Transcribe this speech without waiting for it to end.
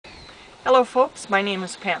Hello folks, my name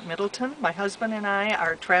is Pat Middleton. My husband and I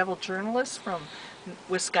are travel journalists from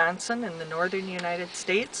Wisconsin in the northern United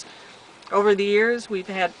States. Over the years we've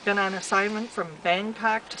been on assignment from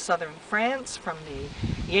Bangkok to southern France, from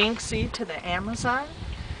the Yangtze to the Amazon.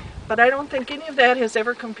 But I don't think any of that has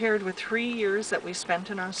ever compared with 3 years that we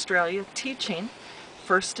spent in Australia teaching,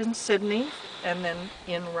 first in Sydney and then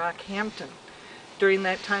in Rockhampton. During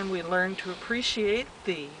that time we learned to appreciate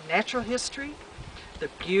the natural history, the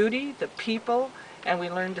beauty, the people, and we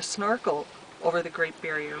learned to snorkel over the Great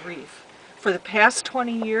Barrier Reef. For the past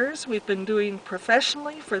 20 years, we've been doing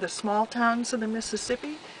professionally for the small towns of the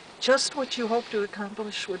Mississippi just what you hope to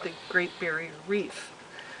accomplish with the Great Barrier Reef.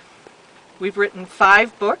 We've written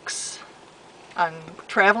 5 books on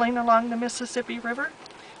traveling along the Mississippi River.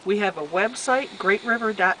 We have a website,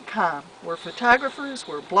 great-river.com. We're photographers,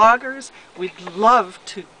 we're bloggers. We'd love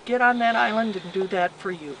to get on that island and do that for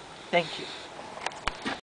you. Thank you.